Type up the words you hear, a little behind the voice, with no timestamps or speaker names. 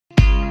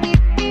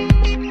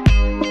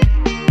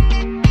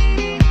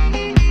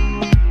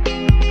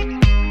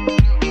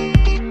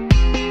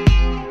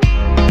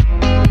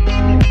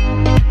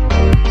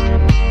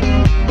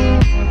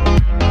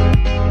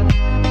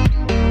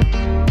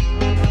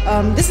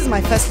is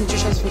my first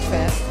Nutritious Food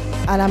Fair,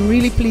 and I'm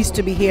really pleased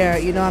to be here.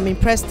 You know, I'm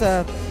impressed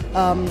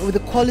with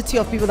the quality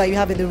of people that you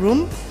have in the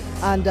room,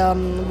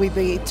 and with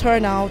the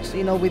turnout,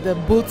 you know, with the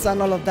booths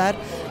and all of that,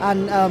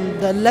 and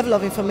the level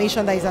of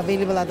information that is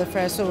available at the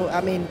fair. So,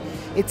 I mean,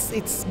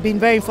 it's been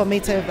very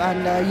informative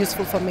and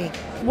useful for me.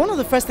 One of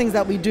the first things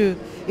that we do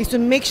is to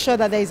make sure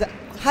that there is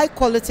high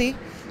quality,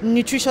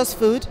 nutritious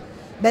food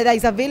that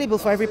is available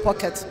for every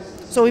pocket.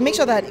 So we make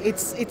sure that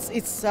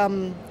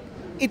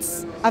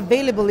it's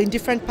available in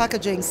different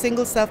packaging,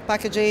 single serve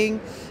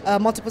packaging,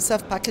 multiple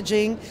serve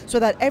packaging, so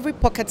that every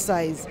pocket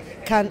size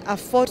can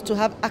afford to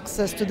have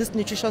access to this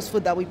nutritious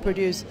food that we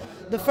produce.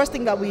 The first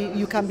thing that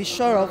you can be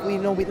sure of, you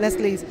know, with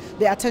Nestle is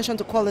the attention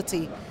to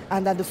quality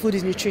and that the food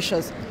is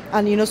nutritious.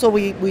 And you know, so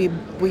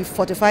we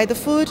fortify the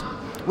food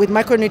with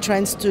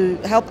micronutrients to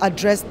help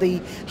address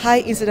the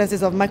high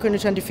incidences of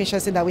micronutrient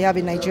deficiency that we have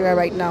in Nigeria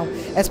right now,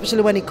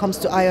 especially when it comes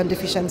to iron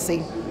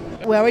deficiency.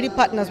 We're already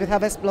partners with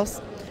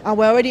HarvestPlus, and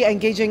we're already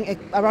engaging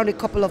around a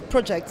couple of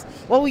projects.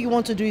 What we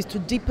want to do is to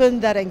deepen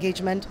that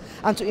engagement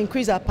and to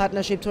increase our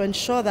partnership to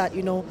ensure that,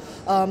 you know,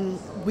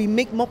 we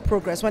make more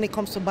progress when it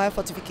comes to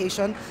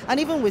biofortification and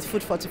even with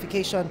food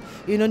fortification.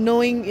 You know,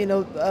 knowing, you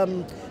know,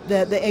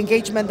 the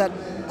engagement that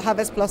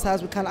HarvestPlus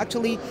has, we can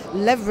actually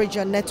leverage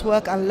your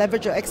network and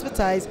leverage your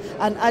expertise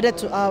and add it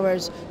to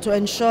ours to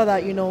ensure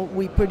that, you know,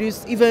 we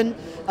produce even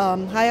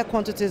higher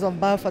quantities of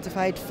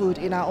biofortified food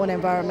in our own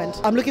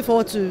environment. I'm looking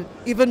forward to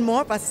even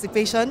more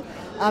participation.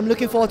 I'm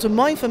looking forward to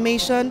more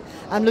information.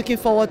 I'm looking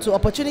forward to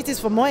opportunities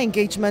for more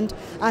engagement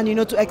and, you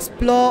know, to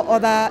explore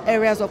other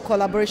areas of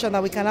collaboration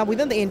that we can have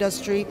within the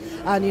industry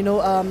and, you know,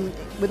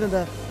 within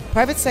the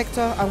private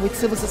sector and with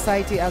civil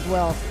society as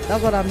well.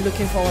 That's what I'm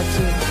looking forward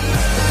to.